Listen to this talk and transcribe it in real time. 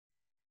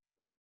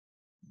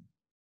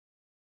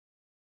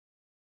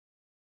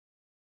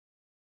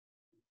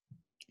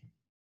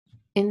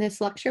In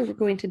this lecture, we're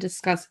going to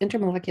discuss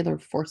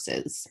intermolecular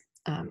forces.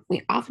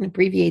 We often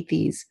abbreviate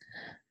these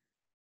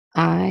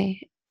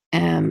IMFs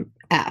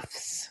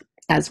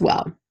as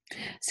well,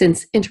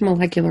 since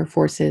intermolecular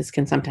forces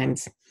can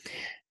sometimes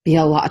be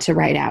a lot to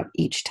write out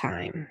each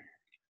time.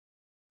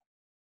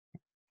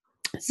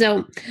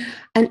 So,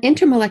 an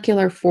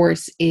intermolecular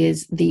force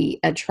is the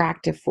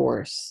attractive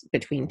force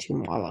between two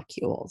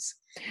molecules.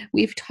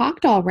 We've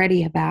talked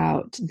already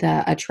about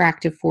the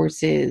attractive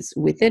forces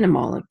within a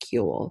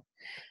molecule.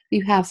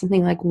 You have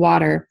something like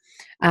water,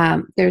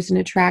 there's an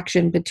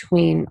attraction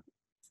between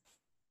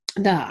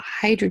the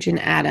hydrogen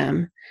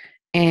atom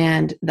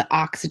and the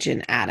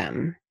oxygen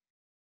atom.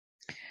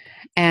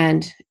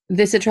 And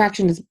this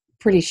attraction is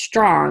pretty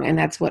strong, and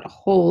that's what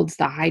holds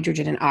the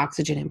hydrogen and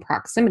oxygen in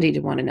proximity to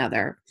one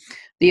another.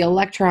 The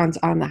electrons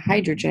on the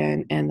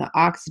hydrogen and the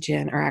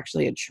oxygen are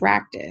actually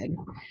attracted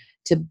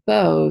to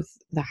both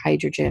the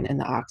hydrogen and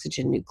the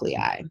oxygen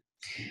nuclei.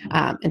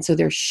 And so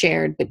they're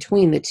shared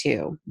between the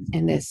two,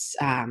 and this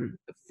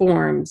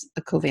forms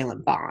a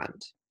covalent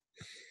bond.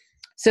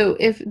 So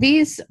if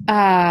these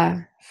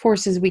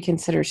forces we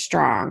consider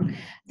strong,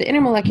 the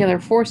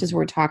intermolecular forces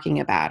we're talking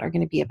about are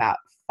going to be about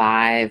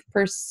 5%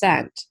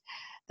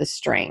 the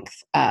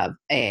strength of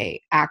an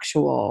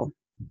actual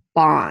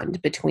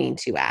bond between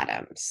two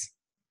atoms.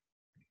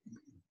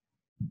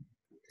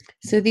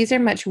 So these are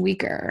much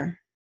weaker.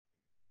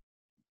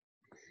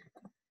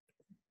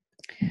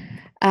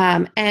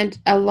 And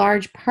a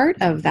large part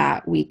of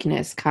that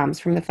weakness comes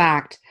from the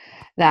fact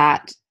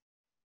that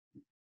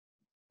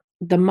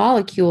the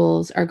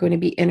molecules are going to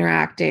be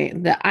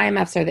interacting. The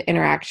IMFs are the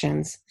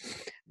interactions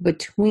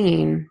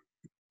between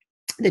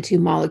the two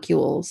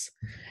molecules,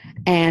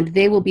 and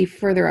they will be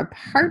further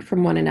apart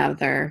from one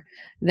another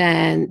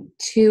than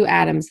two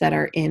atoms that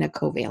are in a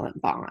covalent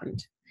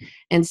bond.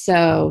 And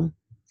so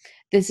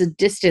this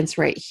distance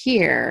right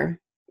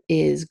here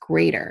is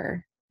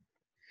greater.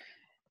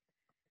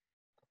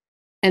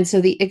 And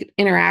so the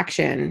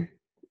interaction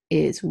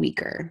is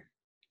weaker.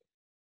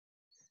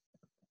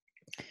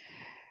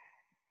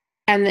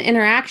 And the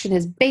interaction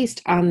is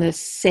based on the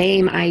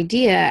same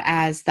idea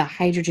as the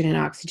hydrogen and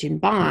oxygen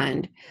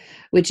bond,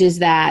 which is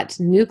that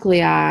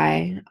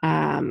nuclei,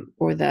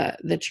 or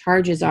the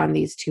charges on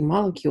these two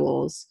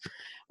molecules,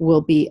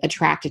 will be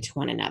attracted to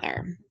one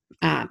another.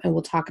 And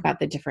we'll talk about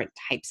the different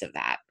types of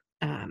that.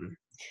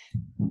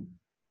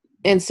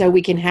 And so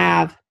we can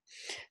have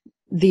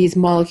these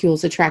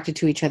molecules attracted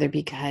to each other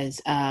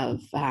because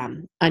of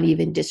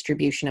uneven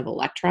distribution of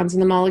electrons in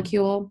the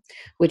molecule,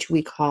 which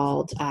we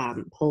called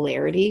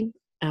polarity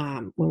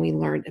when we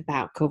learned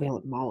about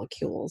covalent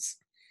molecules.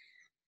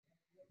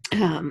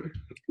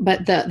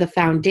 But the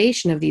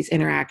foundation of these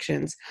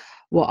interactions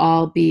will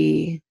all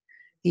be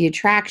the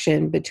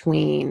attraction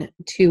between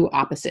two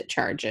opposite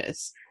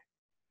charges.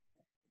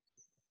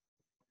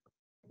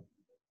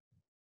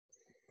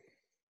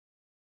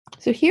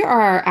 So here are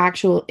our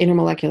actual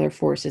intermolecular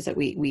forces that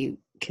we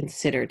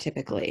consider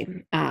typically.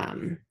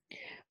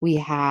 We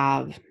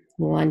have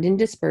London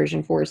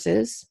dispersion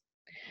forces,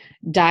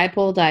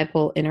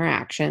 dipole-dipole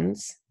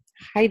interactions,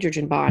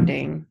 hydrogen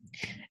bonding,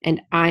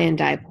 and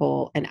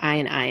ion-dipole and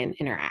ion-ion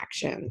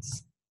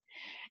interactions.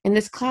 In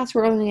this class,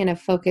 we're only going to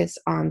focus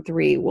on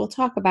three. We'll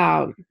talk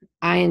about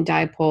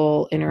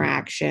ion-dipole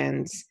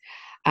interactions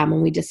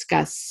when we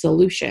discuss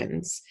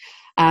solutions.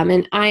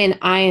 And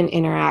ion-ion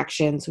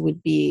interactions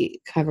would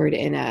be covered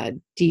in a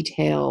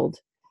detailed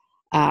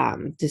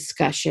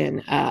discussion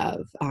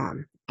of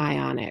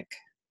ionic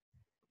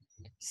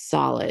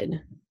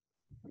solid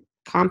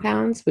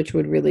compounds, which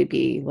would really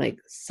be like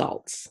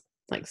salts,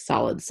 like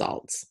solid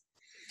salts,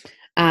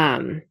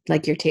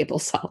 like your table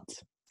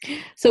salt.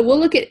 So we'll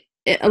look at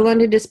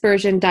London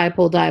dispersion,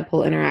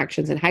 dipole-dipole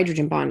interactions, and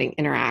hydrogen bonding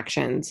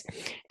interactions.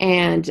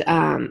 And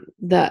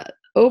the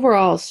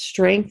overall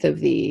strength of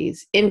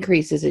these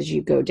increases as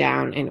you go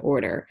down in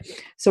order.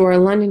 So our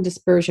London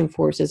dispersion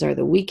forces are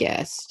the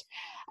weakest,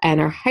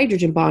 and our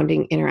hydrogen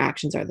bonding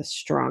interactions are the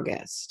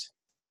strongest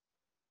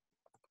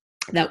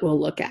that we'll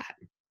look at.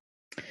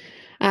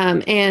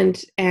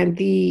 And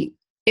the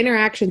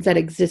interactions that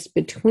exist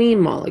between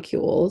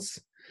molecules,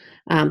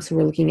 so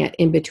we're looking at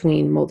in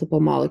between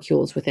multiple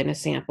molecules within a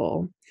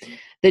sample.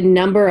 The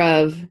number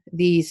of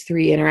these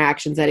three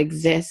interactions that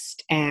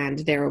exist and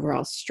their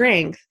overall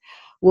strength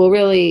will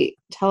really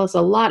tell us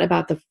a lot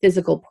about the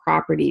physical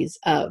properties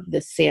of the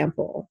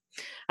sample.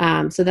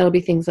 So that'll be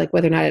things like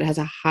whether or not it has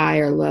a high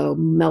or low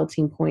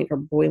melting point or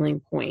boiling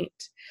point,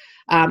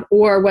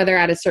 or whether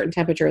at a certain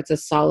temperature it's a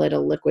solid, a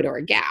liquid, or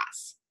a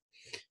gas.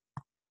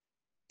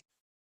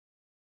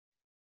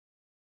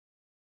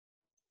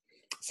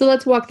 So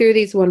let's walk through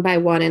these one by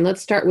one, and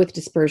let's start with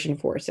dispersion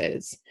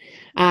forces.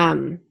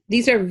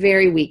 These are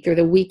very weak. They're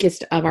the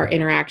weakest of our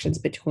interactions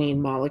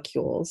between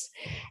molecules.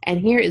 And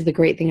here is the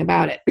great thing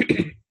about it.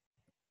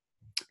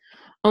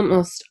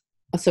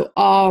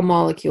 All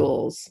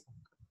molecules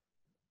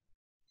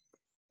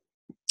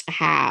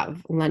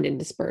have London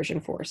dispersion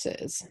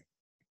forces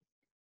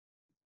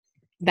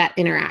that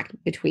interact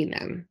between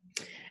them.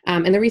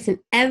 And the reason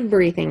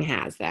everything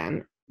has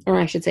them or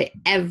I should say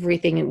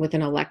everything with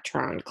an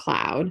electron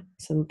cloud,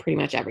 so pretty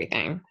much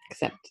everything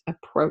except a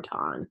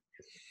proton.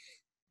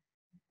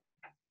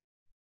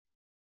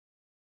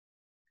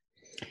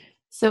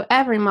 So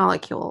every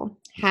molecule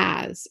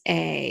has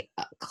a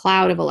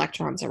cloud of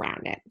electrons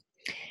around it.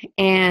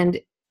 And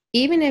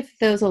even if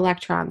those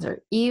electrons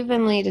are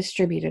evenly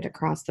distributed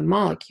across the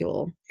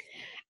molecule,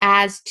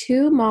 as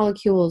two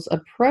molecules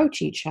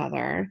approach each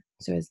other,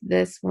 so as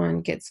this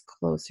one gets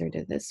closer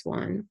to this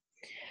one,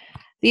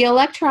 the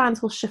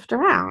electrons will shift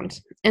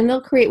around and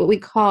they'll create what we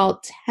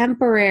call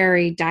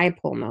temporary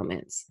dipole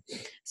moments.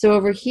 So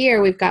over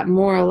here, we've got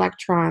more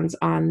electrons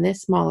on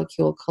this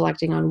molecule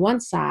collecting on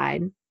one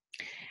side.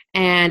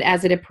 And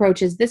as it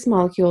approaches this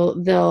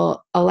molecule, the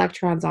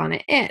electrons on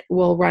it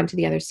will run to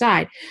the other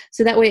side.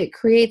 So that way it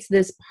creates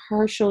this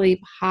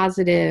partially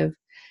positive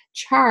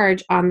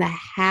charge on the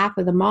half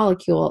of the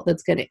molecule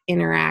that's going to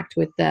interact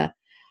with the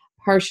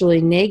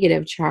partially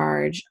negative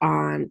charge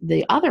on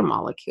the other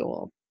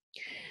molecule.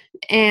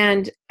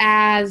 And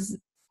as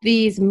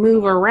these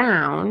move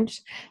around,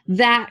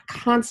 that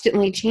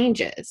constantly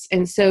changes.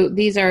 And so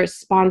these are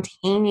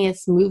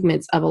spontaneous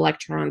movements of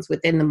electrons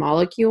within the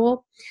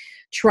molecule,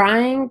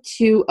 trying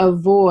to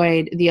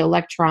avoid the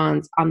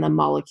electrons on the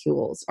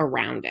molecules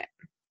around it.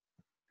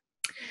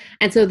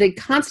 And so they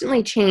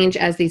constantly change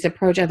as these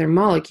approach other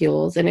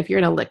molecules. And if you're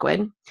in a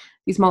liquid,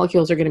 these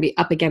molecules are going to be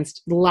up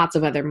against lots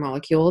of other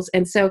molecules.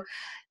 And so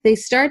they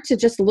start to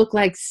just look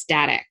like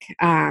static.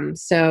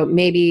 So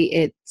maybe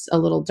it's a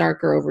little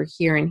darker over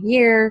here and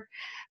here,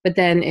 but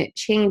then it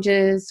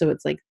changes. So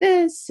it's like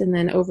this, and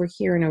then over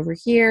here and over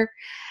here.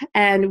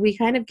 And we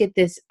kind of get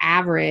this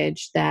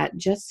average that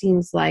just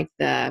seems like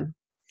the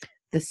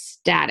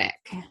static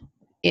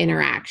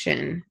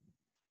interaction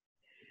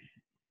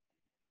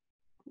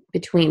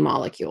between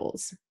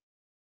molecules.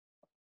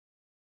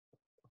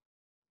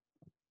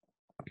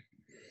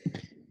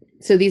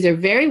 So these are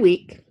very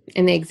weak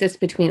and they exist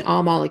between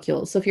all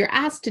molecules. So if you're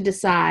asked to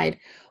decide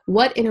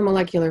what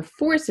intermolecular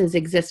forces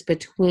exist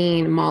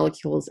between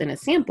molecules in a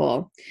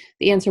sample,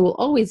 the answer will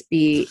always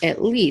be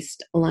at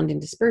least London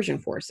dispersion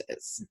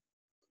forces.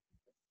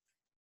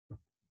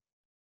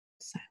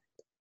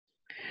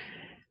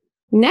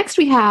 Next,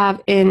 we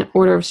have, in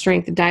order of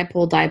strength,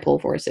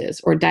 dipole-dipole forces,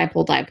 or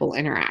dipole-dipole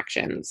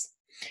interactions.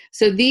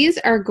 So these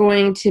are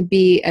going to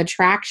be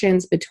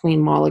attractions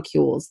between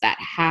molecules that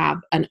have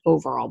an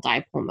overall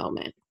dipole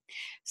moment.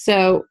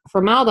 So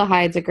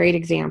formaldehyde is a great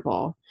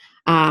example.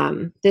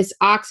 This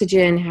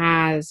oxygen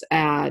has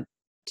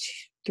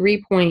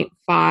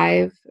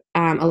 3.5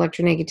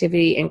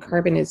 electronegativity, and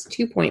carbon is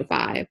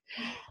 2.5.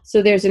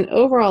 So there's an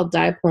overall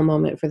dipole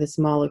moment for this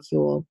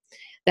molecule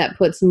that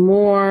puts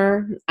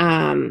more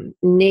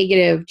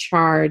negative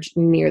charge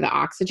near the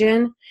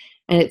oxygen,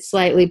 and it's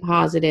slightly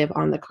positive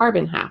on the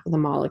carbon half of the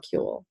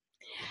molecule.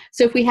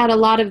 So if we had a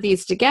lot of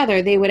these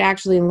together, they would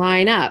actually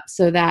line up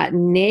so that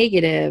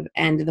negative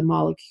end of the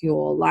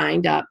molecule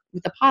lined up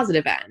with the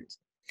positive end.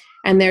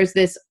 And there's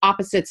this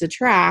opposites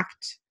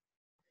attract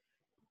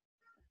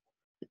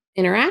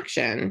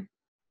interaction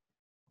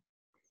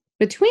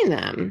between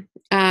them.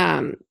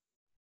 And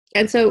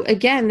so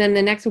again, then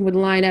the next one would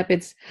line up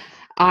its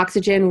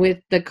oxygen with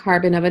the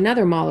carbon of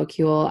another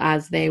molecule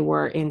as they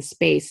were in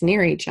space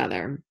near each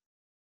other.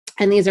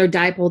 And these are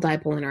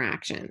dipole-dipole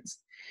interactions.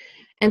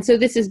 And so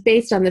this is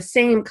based on the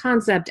same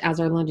concept as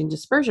our London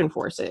dispersion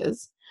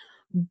forces,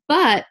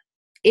 but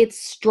it's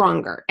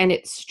stronger. And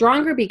it's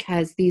stronger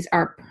because these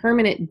are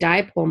permanent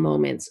dipole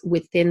moments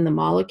within the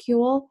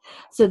molecule,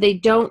 so they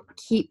don't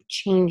keep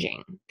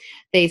changing.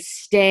 They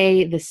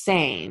stay the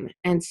same.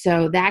 And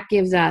so that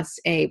gives us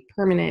a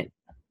permanent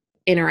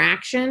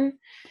interaction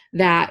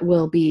that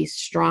will be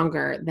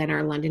stronger than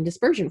our London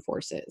dispersion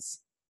forces.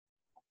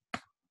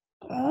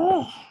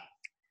 Oh.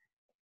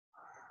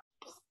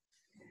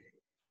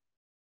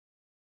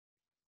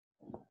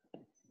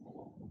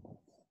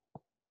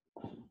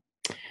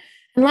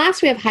 And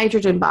last, we have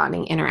hydrogen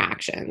bonding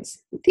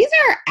interactions. These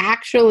are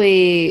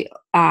actually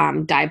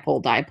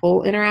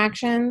dipole-dipole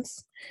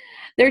interactions.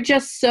 They're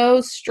just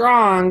so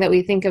strong that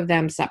we think of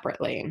them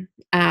separately.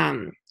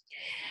 And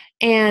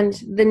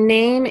the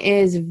name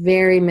is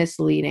very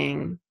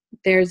misleading.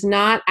 There's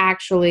not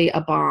actually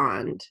a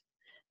bond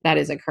that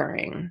is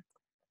occurring.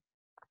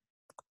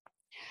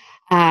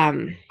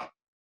 And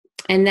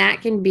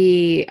that can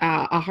be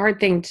a hard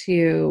thing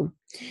to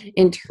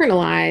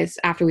internalize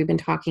after we've been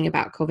talking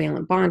about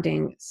covalent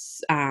bonding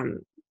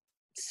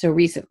so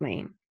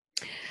recently.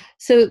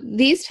 So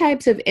these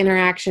types of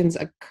interactions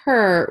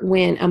occur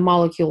when a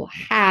molecule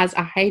has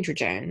a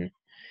hydrogen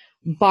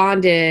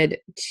bonded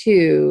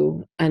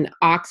to an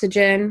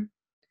oxygen,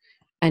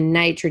 a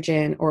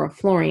nitrogen, or a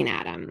fluorine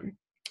atom.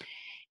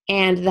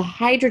 And the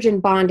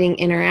hydrogen bonding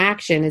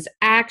interaction is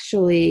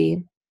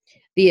actually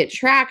the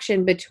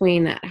attraction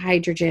between that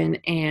hydrogen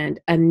and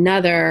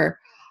another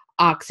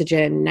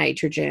oxygen,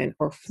 nitrogen,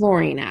 or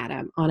fluorine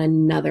atom on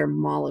another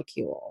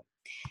molecule.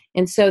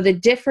 And so the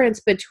difference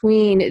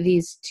between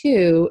these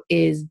two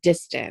is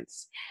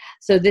distance.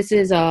 So this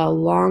is a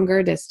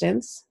longer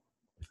distance,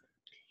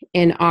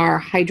 in our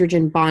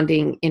hydrogen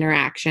bonding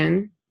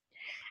interaction.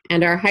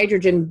 And our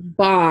hydrogen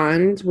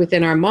bond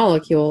within our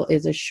molecule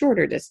is a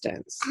shorter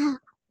distance.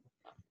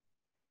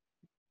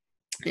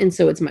 And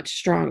so it's much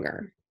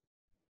stronger.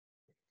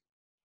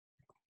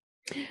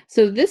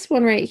 So this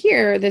one right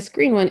here, this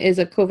green one, is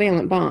a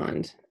covalent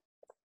bond.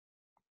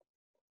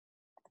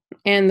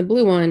 And the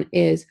blue one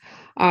is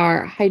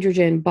our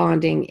hydrogen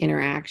bonding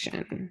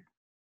interaction.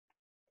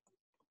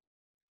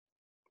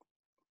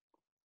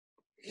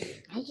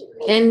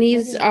 And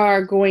these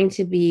are going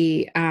to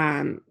be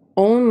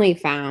only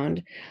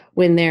found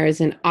when there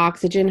is an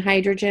oxygen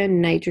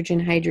hydrogen, nitrogen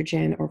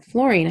hydrogen, or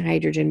fluorine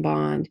hydrogen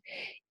bond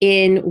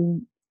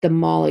in the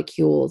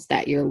molecules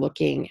that you're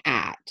looking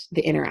at,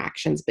 the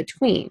interactions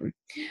between.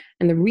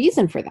 And the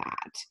reason for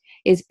that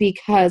is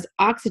because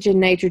oxygen,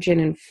 nitrogen,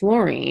 and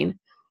fluorine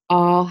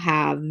all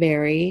have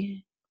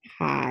very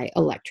high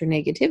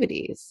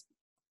electronegativities.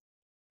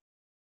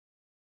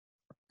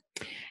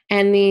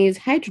 And these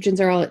hydrogens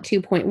are all at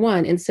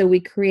 2.1, and so we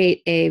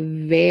create a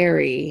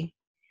very,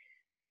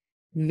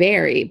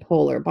 very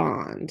polar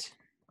bond.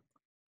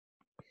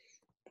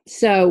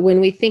 So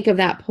when we think of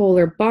that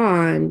polar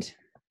bond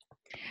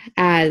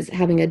as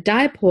having a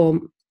dipole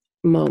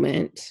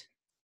moment,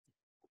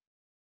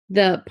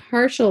 the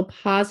partial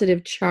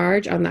positive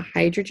charge on the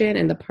hydrogen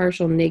and the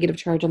partial negative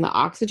charge on the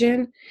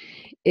oxygen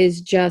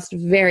is just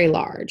very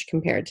large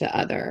compared to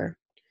other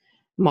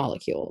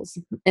molecules.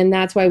 And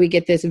that's why we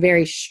get this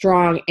very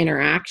strong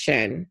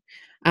interaction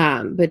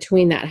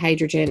between that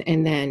hydrogen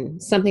and then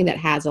something that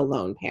has a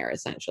lone pair,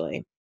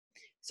 essentially.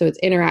 So it's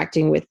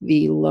interacting with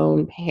the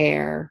lone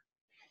pair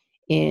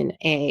in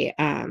a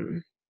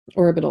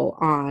orbital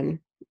on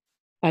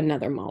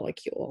another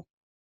molecule.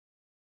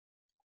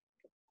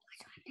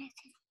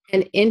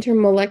 And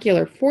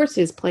intermolecular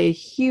forces play a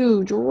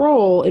huge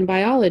role in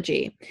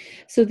biology.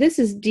 So this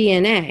is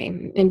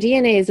DNA, and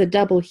DNA is a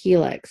double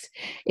helix.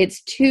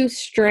 It's two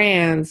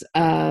strands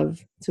of,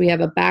 so we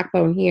have a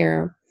backbone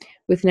here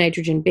with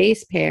nitrogen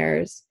base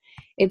pairs.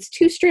 It's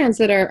two strands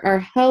that are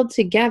held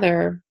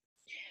together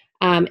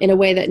in a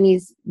way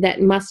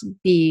that must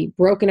be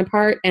broken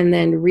apart and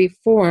then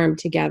reformed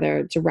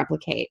together to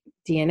replicate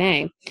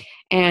DNA.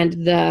 And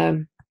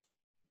the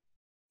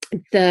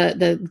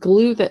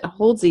glue that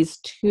holds these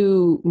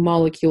two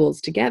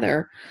molecules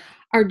together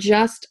are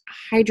just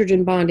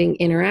hydrogen bonding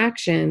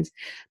interactions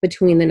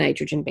between the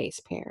nitrogen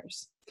base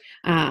pairs.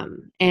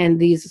 And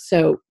these,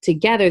 so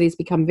together, these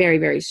become very,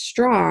 very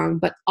strong,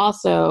 but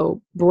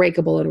also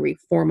breakable and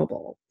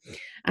reformable.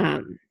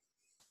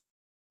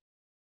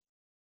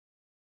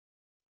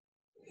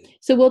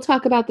 So we'll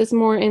talk about this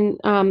more in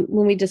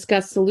when we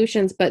discuss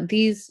solutions, but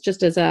these,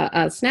 just as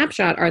a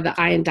snapshot, are the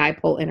ion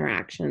dipole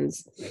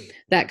interactions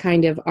that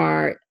kind of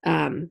are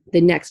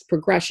the next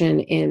progression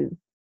in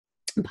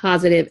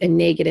positive and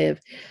negative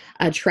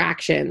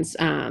attractions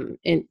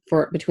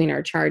between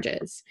our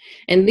charges.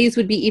 And these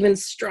would be even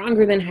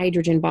stronger than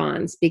hydrogen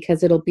bonds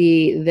because it'll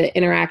be the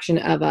interaction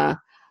of a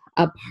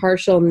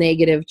partial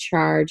negative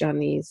charge on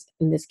these,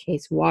 in this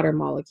case, water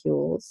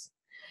molecules,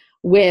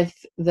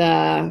 with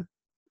the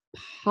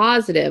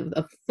positive,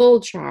 a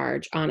full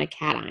charge on a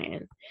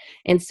cation.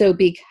 And so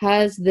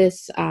because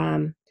this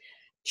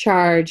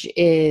charge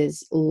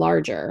is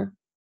larger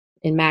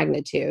in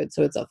magnitude,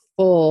 so it's a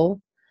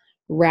full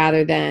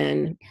rather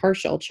than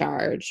partial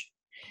charge,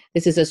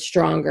 this is a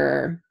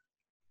stronger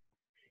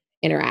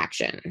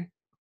interaction.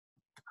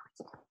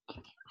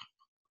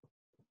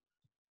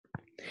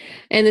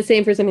 And the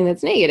same for something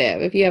that's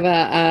negative. If you have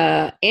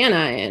a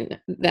anion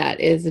that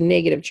is a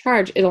negative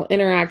charge, it'll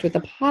interact with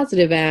the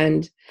positive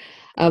end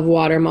of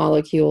water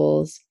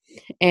molecules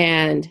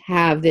and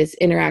have this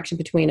interaction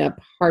between a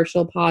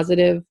partial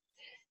positive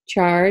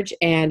charge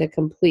and a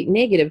complete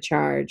negative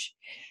charge.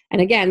 And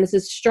again, this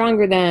is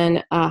stronger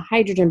than a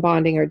hydrogen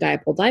bonding or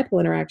dipole-dipole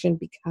interaction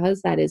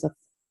because that is a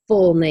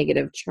full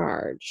negative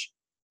charge.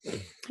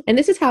 And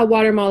this is how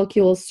water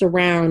molecules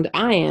surround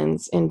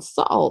ions in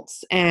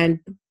salts and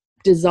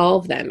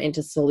dissolve them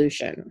into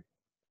solution.